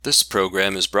This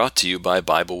program is brought to you by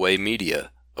Bible Way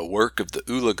Media, a work of the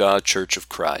Ulaga Church of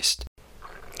Christ.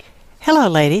 Hello,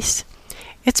 ladies.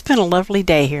 It's been a lovely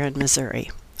day here in Missouri.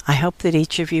 I hope that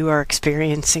each of you are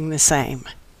experiencing the same.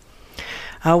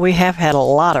 We have had a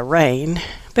lot of rain,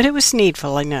 but it was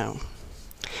needful, I know.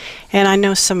 And I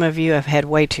know some of you have had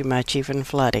way too much, even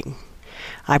flooding.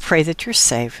 I pray that you're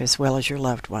safe as well as your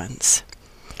loved ones.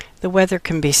 The weather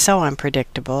can be so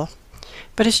unpredictable,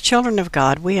 but as children of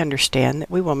God, we understand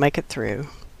that we will make it through.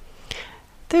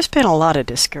 There's been a lot of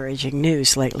discouraging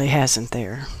news lately, hasn't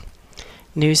there?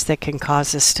 News that can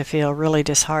cause us to feel really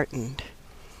disheartened.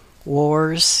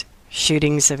 Wars,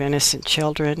 shootings of innocent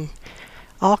children,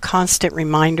 all constant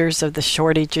reminders of the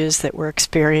shortages that we're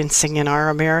experiencing in our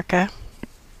America.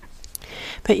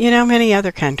 But many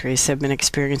other countries have been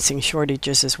experiencing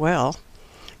shortages as well.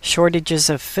 Shortages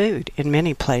of food in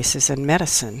many places and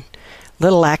medicine.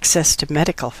 Little access to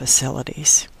medical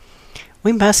facilities.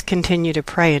 We must continue to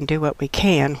pray and do what we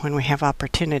can when we have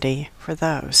opportunity for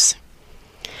those.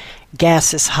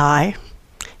 Gas is high,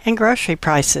 and grocery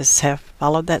prices have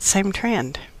followed that same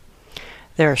trend.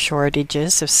 There are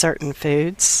shortages of certain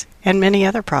foods and many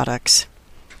other products.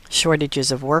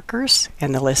 Shortages of workers,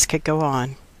 and the list could go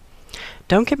on.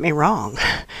 Don't get me wrong,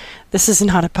 this is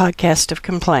not a podcast of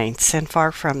complaints, and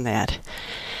far from that.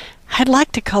 I'd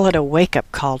like to call it a wake-up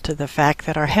call to the fact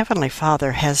that our Heavenly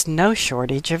Father has no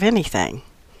shortage of anything.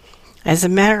 As a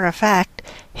matter of fact,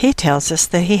 He tells us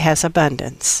that He has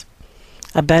abundance.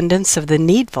 Abundance of the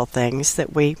needful things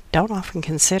that we don't often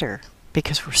consider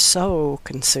because we're so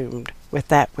consumed with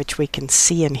that which we can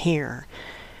see and hear,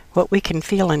 what we can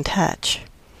feel and touch.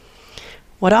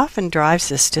 What often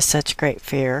drives us to such great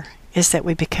fear is that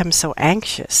we become so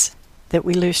anxious that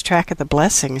we lose track of the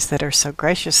blessings that are so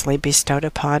graciously bestowed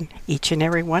upon each and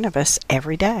every one of us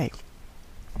every day.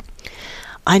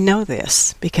 I know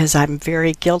this because I'm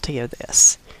very guilty of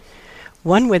this.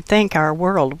 One would think our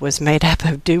world was made up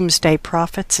of doomsday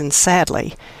prophets, and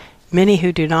sadly, many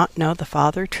who do not know the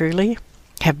Father truly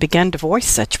have begun to voice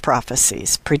such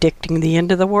prophecies, predicting the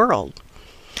end of the world.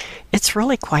 It's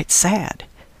really quite sad,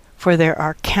 for there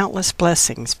are countless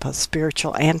blessings, both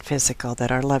spiritual and physical,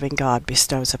 that our loving God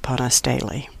bestows upon us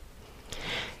daily.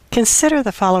 Consider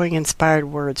the following inspired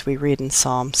words we read in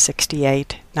Psalm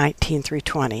 68, 19 through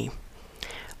 20.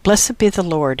 Blessed be the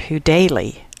Lord, who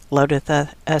daily loadeth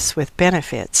us with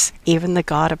benefits, even the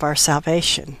God of our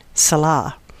salvation.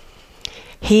 Selah.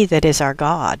 He that is our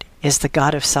God is the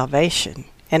God of salvation,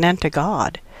 and unto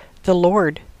God, the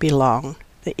Lord, belong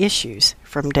the issues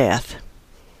from death.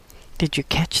 Did you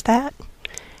catch that?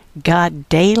 God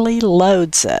daily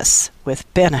loads us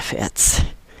with benefits,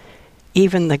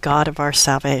 even the God of our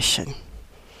salvation.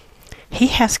 He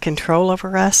has control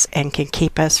over us and can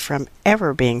keep us from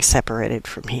ever being separated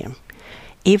from Him.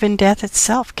 Even death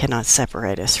itself cannot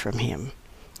separate us from Him.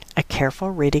 A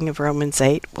careful reading of Romans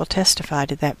 8 will testify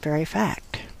to that very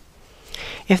fact.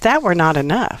 If that were not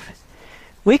enough,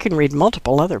 we can read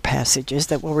multiple other passages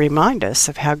that will remind us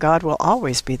of how God will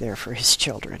always be there for His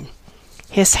children.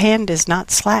 His hand is not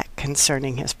slack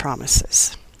concerning His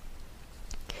promises.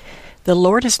 The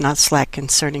Lord is not slack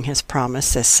concerning His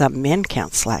promise, as some men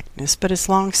count slackness, but is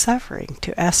long-suffering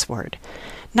to usward,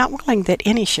 not willing that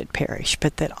any should perish,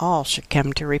 but that all should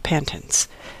come to repentance.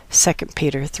 2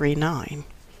 Peter 3:9.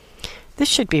 This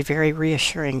should be very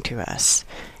reassuring to us.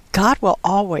 God will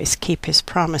always keep His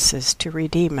promises to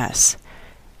redeem us.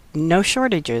 No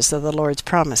shortages of the Lord's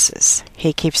promises.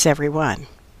 He keeps every one.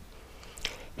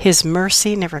 His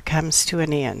mercy never comes to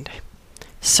an end.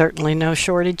 Certainly no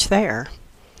shortage there.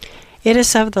 It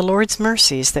is of the Lord's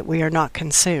mercies that we are not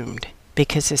consumed,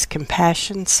 because His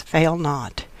compassions fail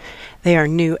not. They are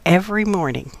new every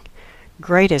morning.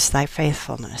 Great is thy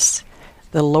faithfulness.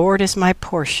 The Lord is my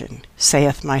portion,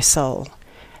 saith my soul.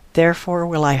 Therefore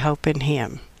will I hope in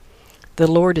Him. The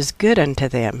Lord is good unto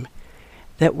them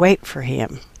that wait for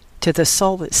Him, to the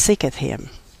soul that seeketh Him.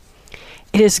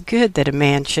 It is good that a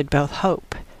man should both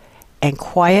hope and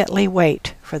quietly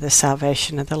wait for the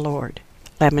salvation of the Lord.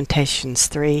 Lamentations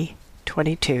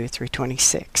 3:22 through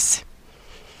 26.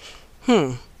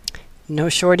 No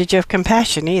shortage of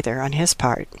compassion either on His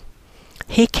part.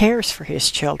 He cares for His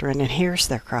children and hears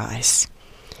their cries.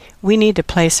 We need to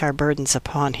place our burdens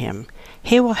upon Him.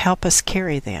 He will help us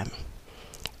carry them.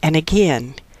 And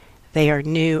again, they are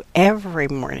new every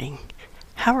morning.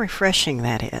 How refreshing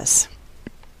that is.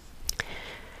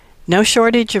 No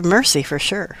shortage of mercy for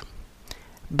sure.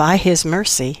 By His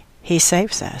mercy, He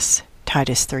saves us.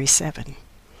 Titus 3:7.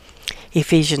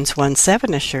 Ephesians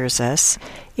 1:7 assures us,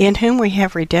 in whom we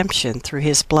have redemption through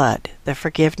His blood, the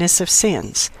forgiveness of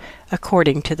sins,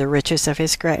 according to the riches of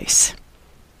His grace.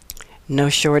 No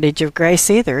shortage of grace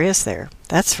either, is there?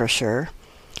 That's for sure.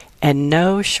 And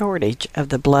no shortage of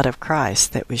the blood of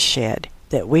Christ that was shed,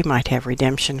 that we might have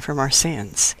redemption from our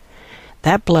sins.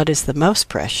 That blood is the most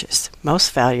precious,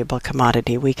 most valuable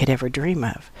commodity we could ever dream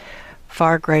of,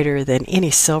 far greater than any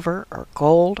silver or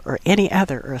gold or any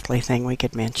other earthly thing we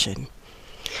could mention.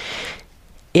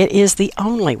 It is the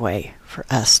only way for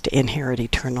us to inherit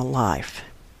eternal life.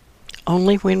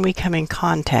 Only when we come in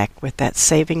contact with that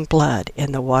saving blood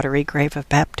in the watery grave of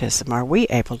baptism are we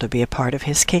able to be a part of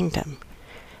His kingdom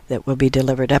that will be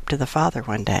delivered up to the Father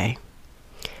one day.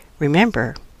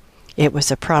 Remember, it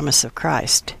was a promise of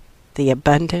Christ, the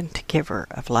abundant giver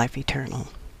of life eternal.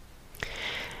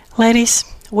 Ladies,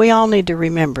 we all need to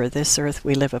remember this earth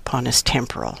we live upon is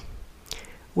temporal.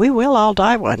 We will all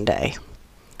die one day.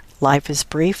 Life is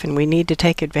brief, and we need to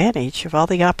take advantage of all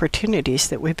the opportunities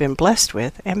that we've been blessed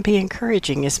with and be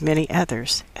encouraging as many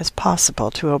others as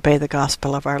possible to obey the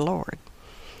gospel of our Lord.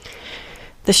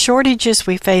 The shortages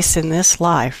we face in this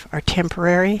life are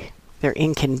temporary, they're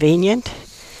inconvenient,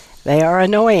 they are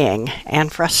annoying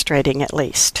and frustrating at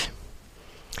least.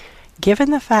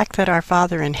 Given the fact that our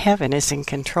Father in heaven is in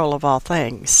control of all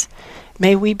things,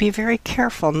 may we be very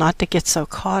careful not to get so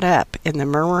caught up in the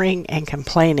murmuring and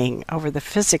complaining over the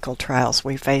physical trials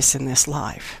we face in this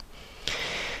life.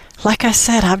 Like I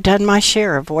said, I've done my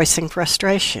share of voicing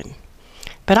frustration,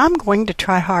 but I'm going to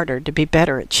try harder to be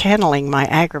better at channeling my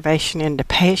aggravation into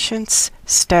patience,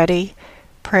 study,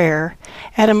 prayer,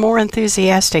 and a more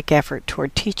enthusiastic effort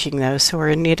toward teaching those who are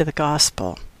in need of the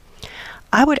gospel.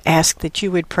 I would ask that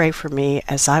you would pray for me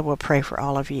as I will pray for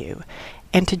all of you,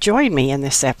 and to join me in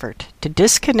this effort to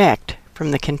disconnect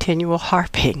from the continual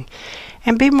harping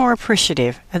and be more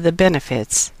appreciative of the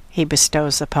benefits He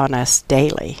bestows upon us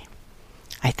daily.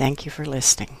 I thank you for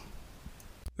listening.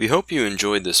 We hope you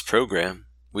enjoyed this program.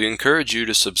 We encourage you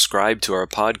to subscribe to our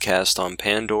podcast on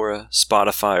Pandora,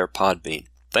 Spotify, or Podbean.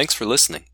 Thanks for listening.